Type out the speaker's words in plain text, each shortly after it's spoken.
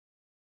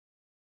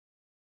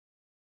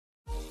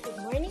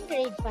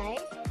grade 5.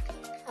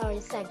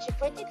 Our subject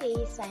for today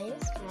is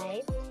Science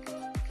 5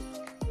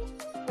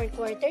 for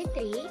quarter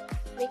 3,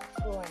 week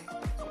 4.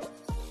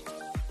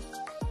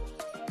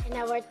 And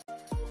our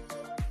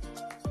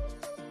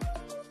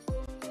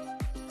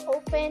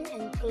open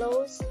and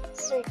closed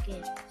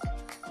circuit.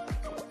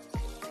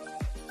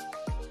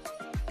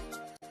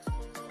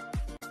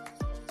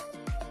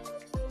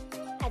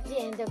 At the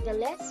end of the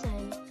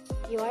lesson,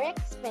 you are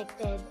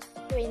expected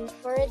to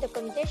infer the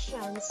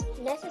conditions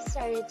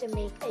necessary to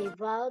make a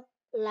valve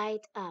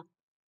light up.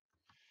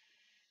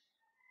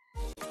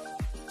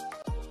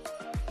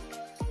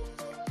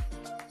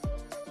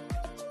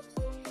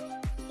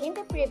 In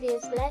the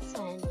previous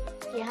lesson,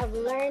 you have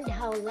learned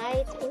how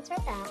light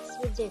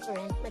interacts with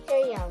different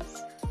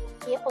materials.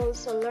 You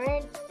also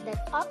learned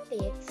that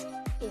optics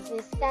is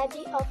the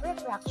study of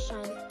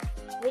refraction,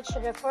 which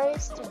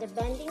refers to the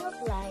bending of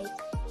light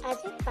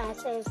as it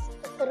passes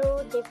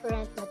through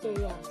different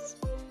materials.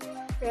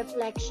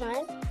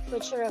 Reflection,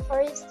 which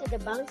refers to the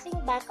bouncing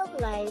back of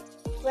light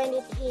when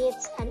it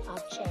hits an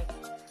object.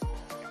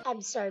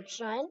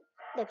 Absorption,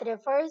 that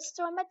refers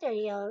to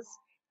materials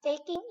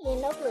taking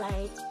in of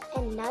light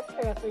and not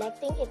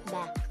reflecting it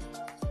back.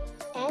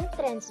 And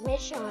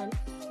transmission,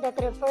 that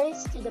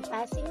refers to the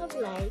passing of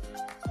light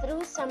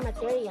through some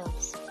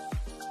materials.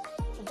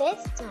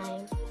 This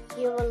time,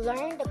 you will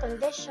learn the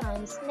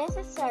conditions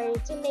necessary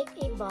to make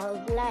a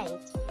bulb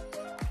light.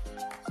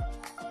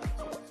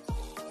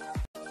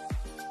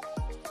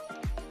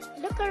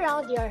 Look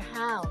around your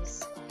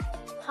house.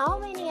 How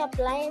many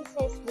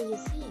appliances do you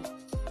see?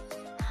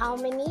 How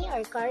many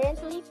are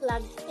currently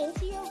plugged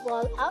into your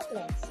wall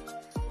outlets?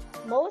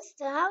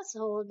 Most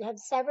households have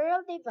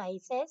several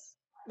devices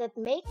that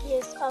make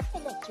use of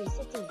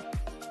electricity.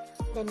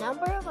 The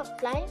number of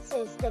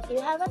appliances that you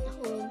have at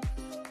home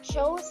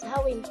shows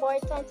how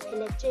important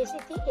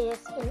electricity is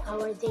in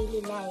our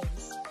daily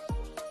lives.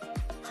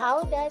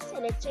 How does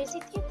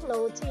electricity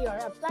flow to your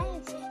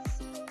appliances?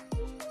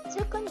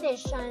 Two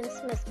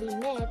conditions must be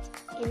met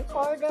in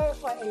order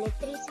for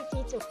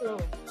electricity to flow.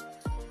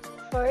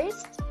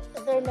 First,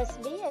 there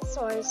must be a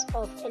source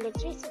of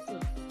electricity.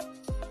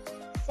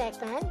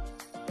 Second,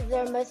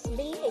 there must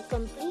be a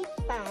complete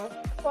path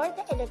for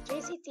the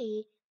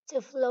electricity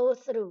to flow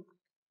through.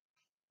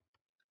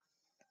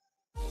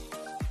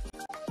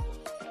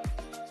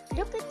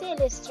 Look at the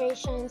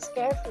illustrations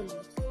carefully.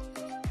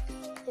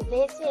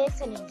 This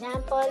is an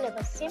example of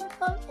a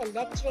simple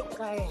electric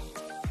current.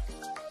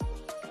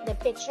 The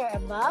picture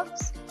above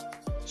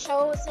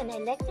shows an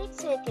electric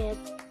circuit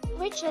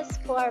which has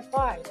 4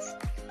 parts.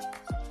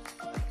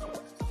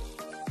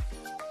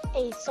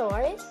 A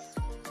source,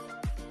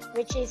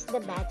 which is the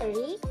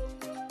battery,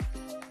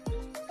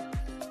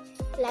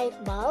 light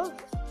bulb,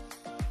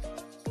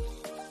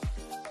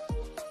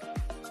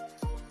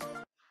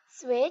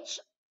 switch,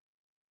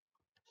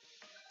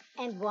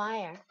 and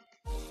wire.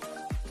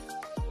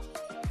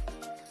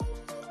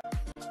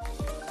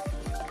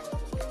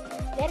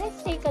 Let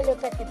us take a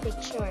look at the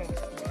picture.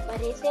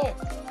 What is it?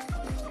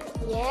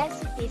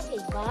 Yes, it is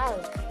a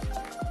valve.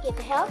 It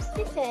helps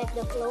detect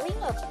the flowing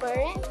of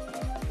current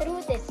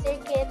through the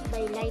circuit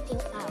by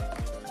lighting up.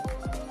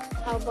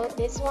 How about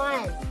this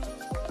one?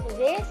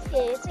 This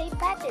is a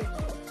battery.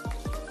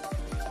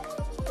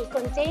 A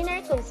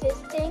container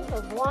consisting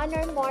of one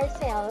or more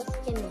cells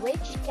in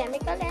which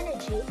chemical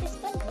energy is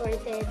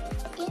converted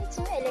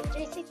into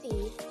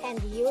electricity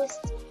and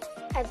used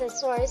as a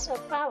source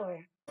of power.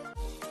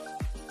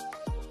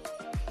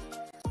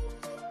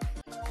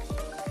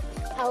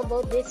 How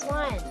about this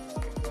one?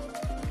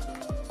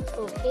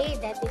 Okay,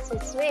 that is a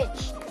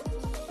switch.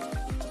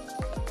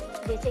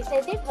 This is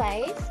a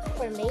device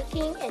for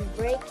making and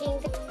breaking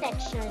the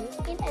connection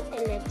in an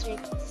electric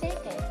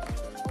circuit.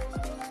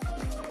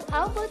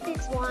 How about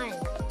this one?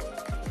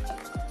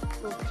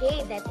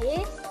 Okay, that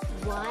is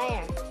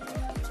wire.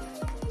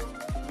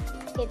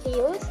 It's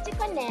used to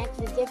connect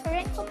the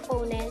different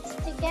components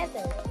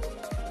together.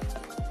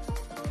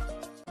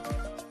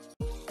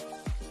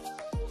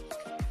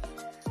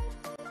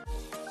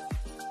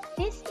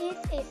 This is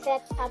a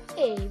setup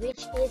A,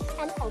 which is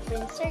an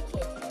open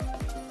circuit.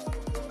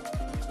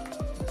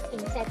 In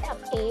setup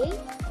A,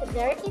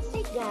 there is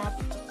a gap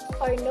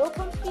or no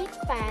complete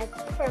path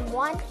from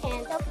one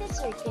end of the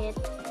circuit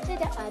to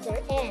the other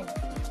end.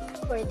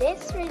 For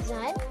this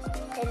reason,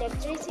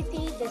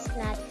 electricity does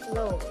not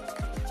flow.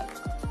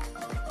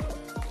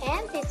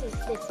 And this is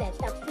the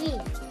setup B,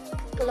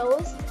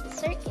 closed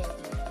circuit.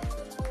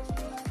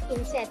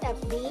 In setup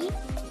B,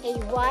 a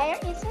wire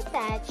is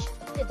attached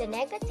to the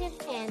negative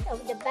end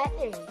of the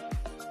battery,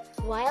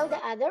 while the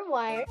other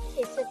wire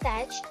is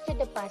attached to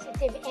the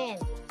positive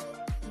end.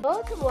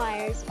 Both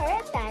wires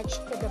are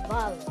attached to the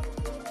bulb.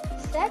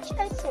 Such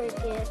a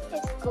circuit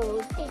is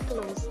called a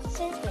closed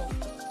circuit.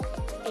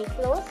 A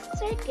closed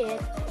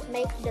circuit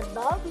makes the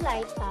bulb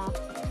light up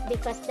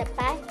because the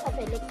path of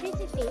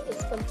electricity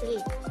is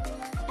complete,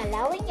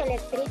 allowing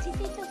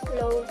electricity to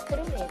flow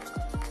through it.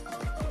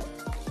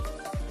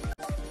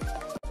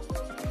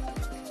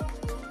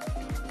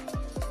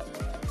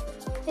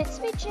 The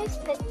switches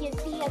that you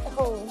see at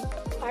home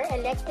are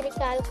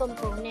electrical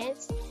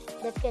components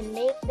that can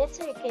make the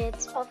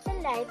circuits of the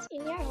lights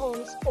in your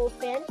homes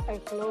open or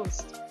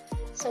closed.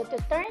 So to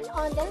turn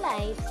on the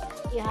lights,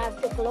 you have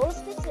to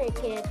close the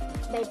circuit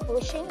by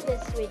pushing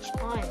the switch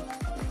on.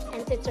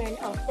 And to turn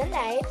off the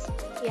lights,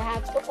 you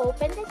have to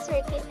open the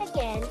circuit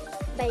again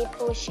by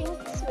pushing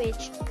the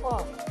switch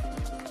off.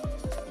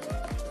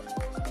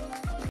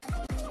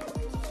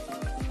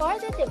 For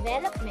the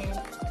development,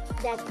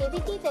 the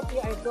activity that you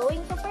are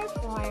going to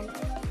perform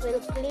will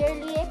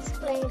clearly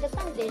explain the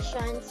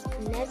conditions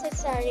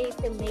necessary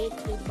to make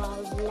a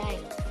bulb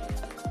light.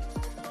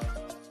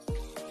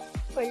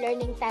 For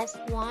learning task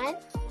 1,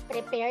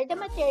 prepare the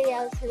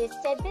materials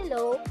listed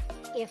below.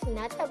 If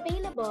not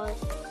available,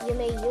 you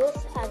may use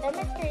other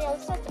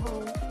materials at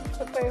home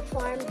to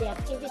perform the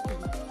activity.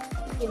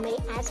 You may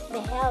ask the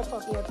help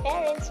of your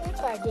parents or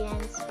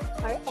guardians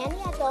or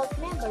any adult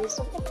members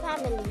of the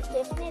family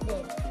if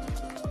needed.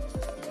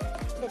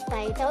 The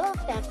title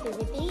of the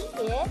activity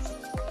is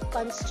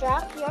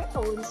Construct Your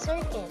Own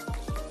Circuit.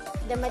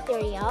 The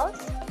materials: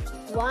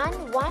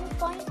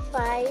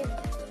 1.5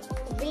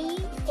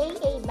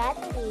 VAA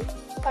battery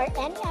or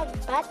any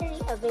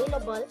battery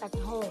available at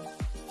home,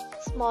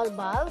 small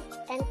bulb,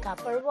 and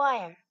copper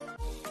wire.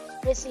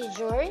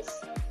 Procedures: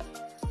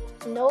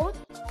 note,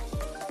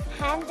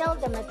 handle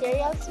the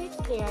materials with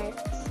care,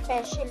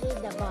 especially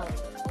the bulb.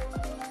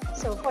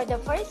 So for the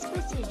first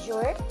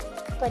procedure,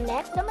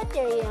 connect the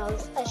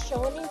materials as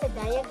shown in the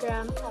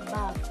diagram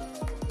above.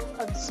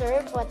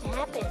 Observe what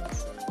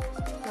happens.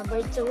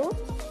 Number 2,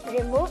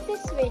 remove the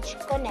switch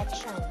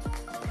connection.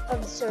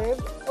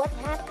 Observe what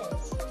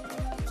happens.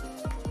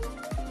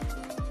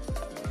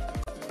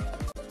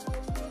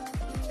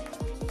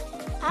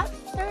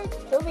 After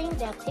doing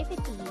the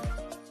activity,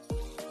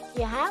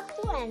 you have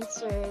to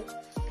answer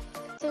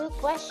 2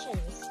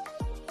 questions.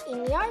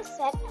 In your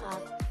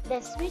setup,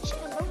 the switch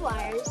and the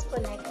wires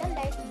connect the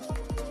light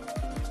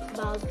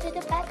bulb to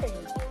the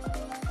battery.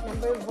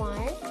 Number 1,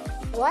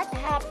 what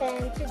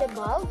happened to the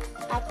bulb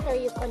after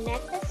you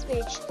connect the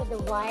switch to the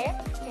wire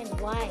and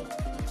why?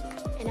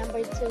 And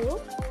number 2,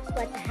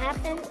 what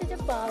happened to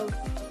the bulb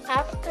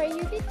after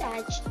you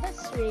detach the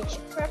switch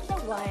from the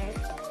wire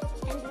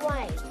and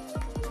why?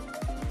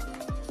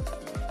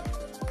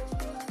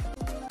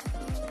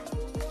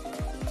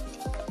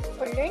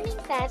 For learning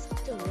task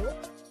 2,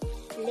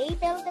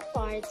 label the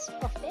parts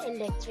of the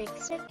electric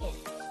circuit.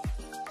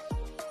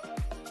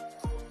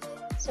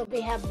 So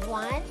we have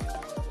 1,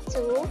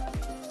 2,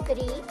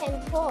 3, and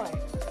 4.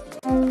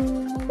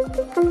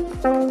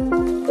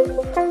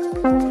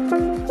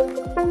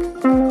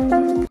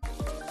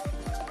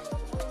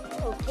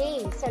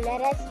 Okay, so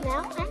let us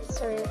now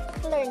answer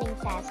learning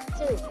task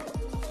 2.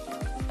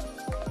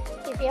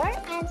 If your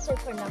answer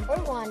for number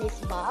 1 is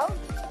bulb,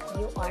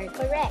 you are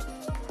correct.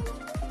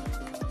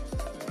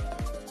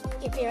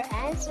 If your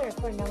answer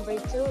for number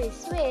 2 is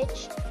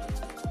switch,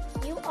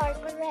 you are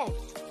correct.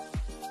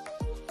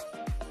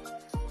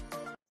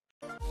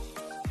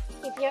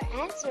 If your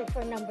answer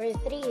for number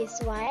 3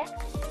 is wire,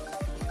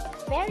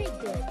 very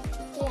good.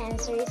 The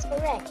answer is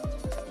correct.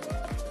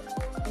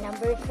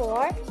 Number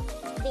 4,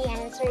 the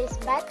answer is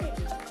battery.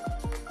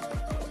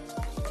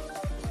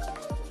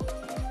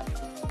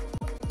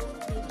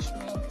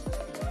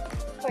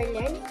 For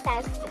learning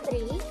task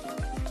 3,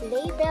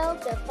 label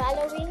the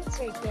following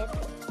circuit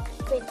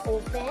with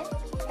open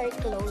or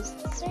closed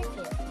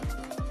circuit.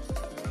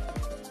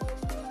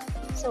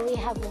 So we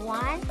have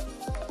 1,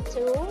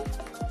 2,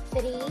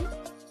 3,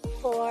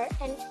 4,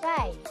 and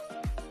 5.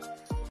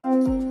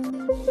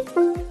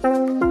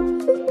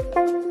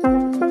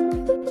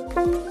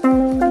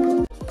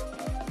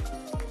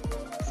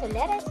 So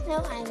let us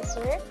now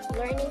answer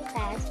learning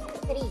task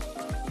 3.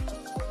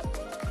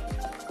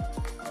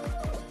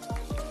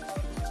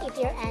 If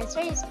your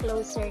answer is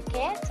closed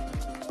circuit,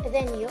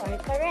 then you are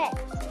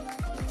correct.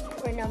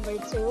 For number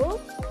 2,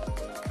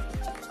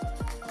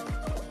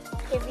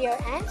 if your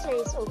answer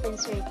is open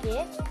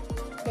circuit,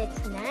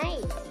 that's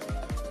nice.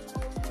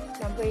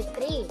 Number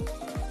 3,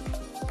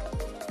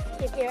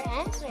 if your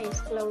answer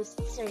is closed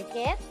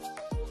circuit,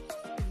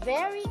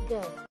 very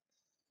good.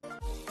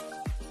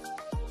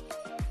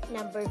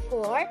 Number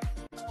 4,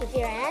 if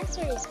your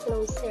answer is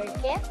closed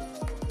circuit,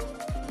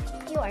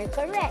 you are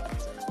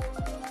correct.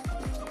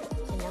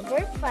 And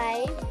number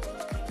 5,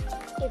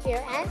 if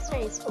your answer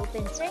is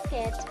open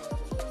circuit,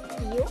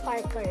 you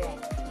are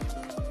correct.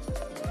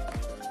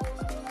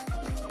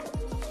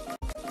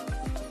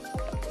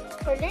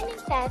 For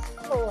learning task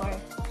 4,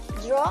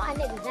 draw an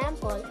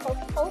example of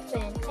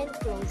open and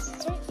closed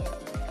circuit.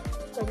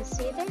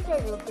 Consider the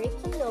rubric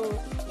below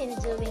in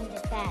doing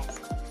the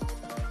task.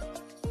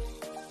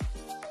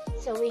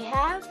 So we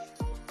have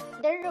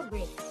the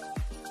rubrics.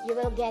 You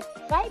will get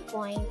 5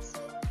 points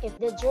if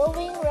the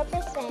drawing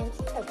represents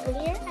a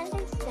clear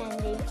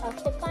understanding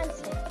of the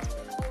concept.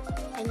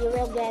 And you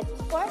will get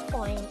 4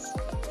 points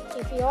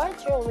if your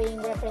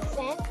drawing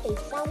represents a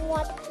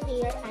somewhat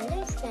clear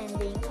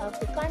understanding of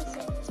the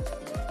concept.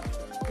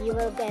 You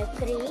will get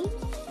 3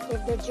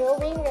 if the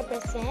drawing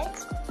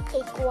represents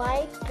a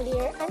quite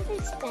clear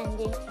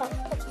understanding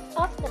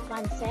of the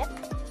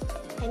concept,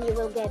 and you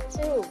will get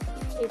 2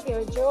 if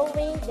your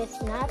drawing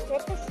does not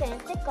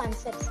represent the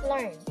concepts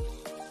learned,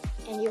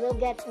 and you will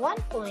get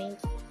 1 point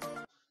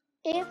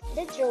if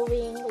the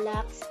drawing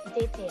lacks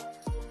detail.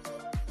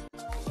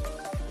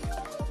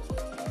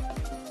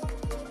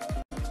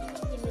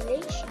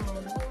 Simulation,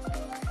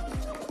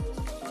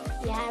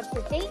 you have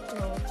to take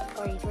note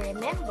or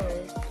remember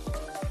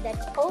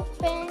that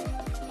open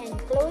and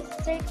closed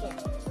circuit.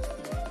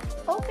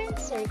 Open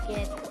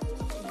circuit,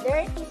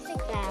 there is a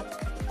gap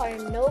or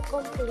no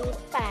complete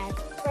path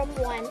from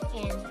one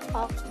end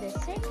of the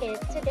circuit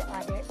to the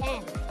other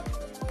end.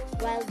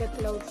 While the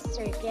closed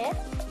circuit,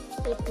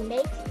 it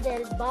makes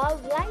the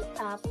bulb light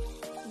up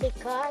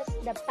because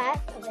the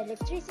path of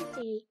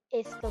electricity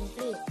is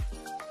complete.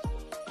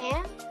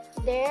 And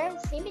their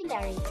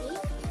similarity,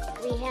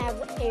 we have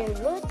a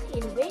route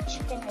in which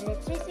an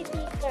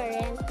electricity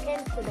current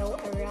can flow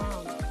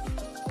around.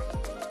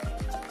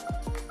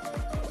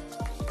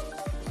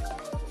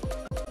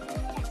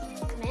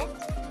 Assessment.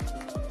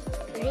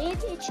 Read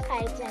each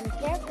item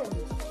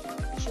carefully.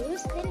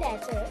 Choose the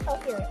letter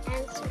of your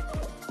answer.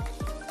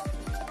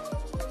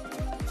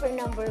 For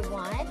number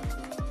 1,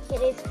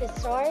 it is the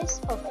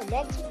source of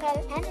electrical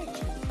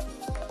energy.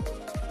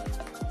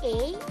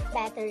 A.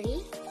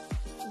 Battery,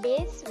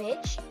 B.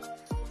 Switch,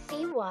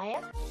 C.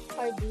 Wire,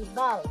 or D.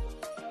 Bulb.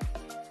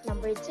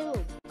 Number 2,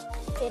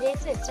 it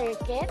is a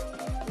circuit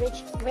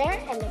where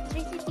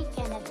electricity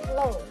cannot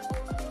flow.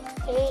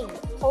 A.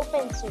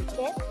 Open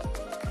circuit,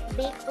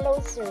 B.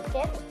 Closed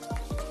circuit,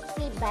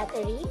 C.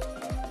 Battery,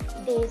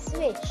 D.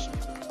 Switch.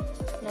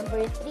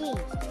 Number 3,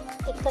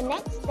 it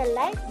connects the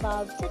light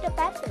bulb to the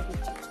battery.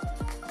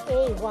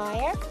 A.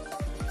 Wire,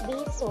 B.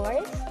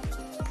 Source,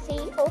 C.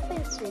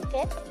 Open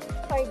circuit,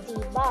 or D.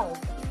 Bulb.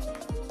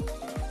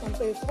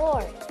 Number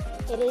 4,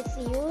 it is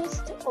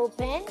used to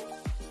open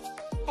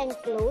and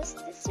close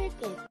the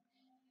circuit.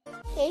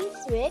 A.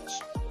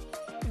 Switch,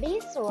 B.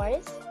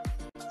 Source,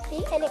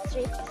 C.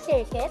 Electric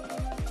circuit,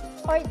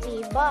 or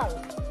D. Bulb.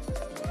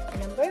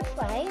 And number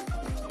 5,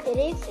 it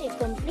is a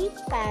complete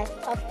path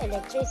of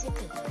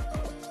electricity.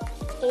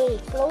 A.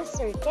 Closed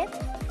circuit,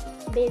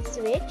 B.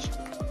 Switch,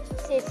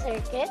 C.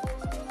 Circuit,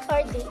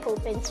 or D.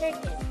 Open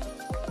circuit.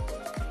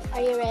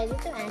 Are you ready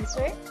to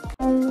answer?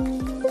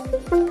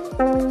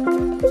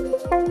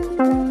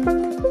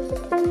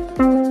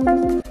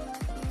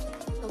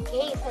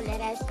 Okay, so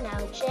let us now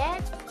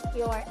check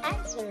your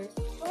answer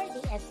for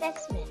the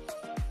assessment.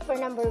 For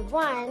number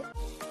 1,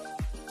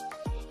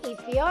 if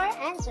your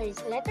answer is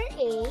letter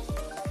A,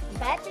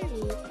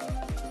 battery,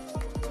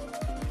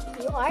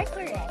 you are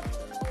correct.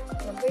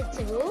 Number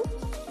 2,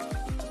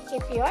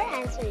 if your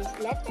answer is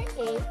letter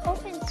A,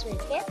 open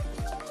circuit,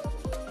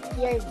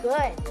 you're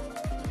good.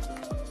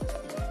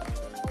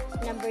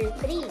 Number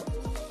 3,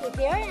 if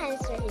your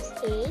answer is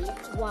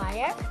A,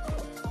 wire,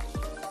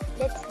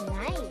 that's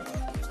nice.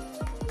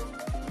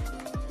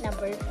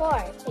 Number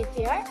 4, if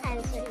your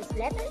answer is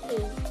letter A,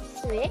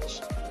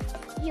 switch,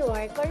 you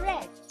are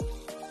correct.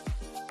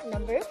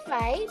 Number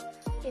 5,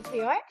 if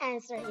your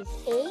answer is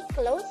A,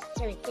 closed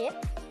circuit,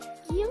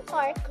 you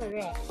are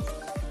correct.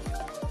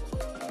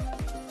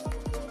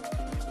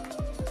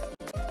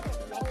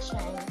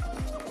 Reflection.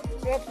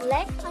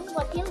 Reflect on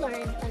what you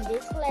learned on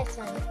this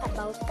lesson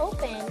about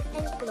open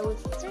and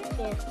closed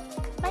circuit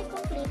by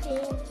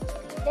completing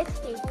the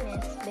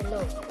statements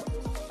below.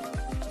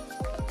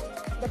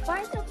 The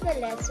part of the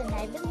lesson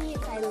I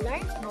believe I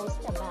learned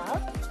most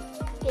about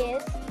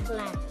is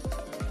blank.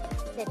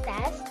 The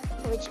task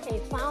which I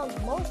found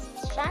most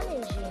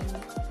challenging,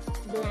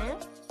 blank,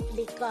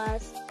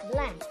 because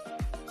blank.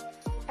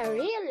 I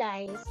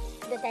realized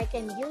that I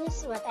can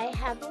use what I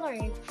have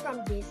learned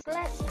from this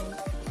lesson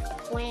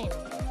when.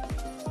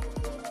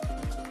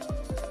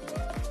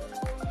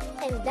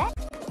 And that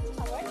is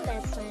our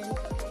lesson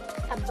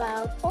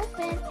about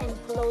open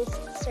and closed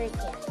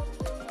circuit.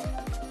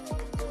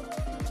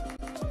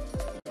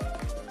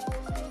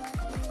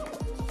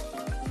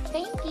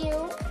 Thank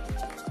you,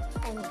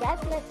 and God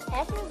bless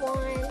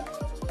everyone.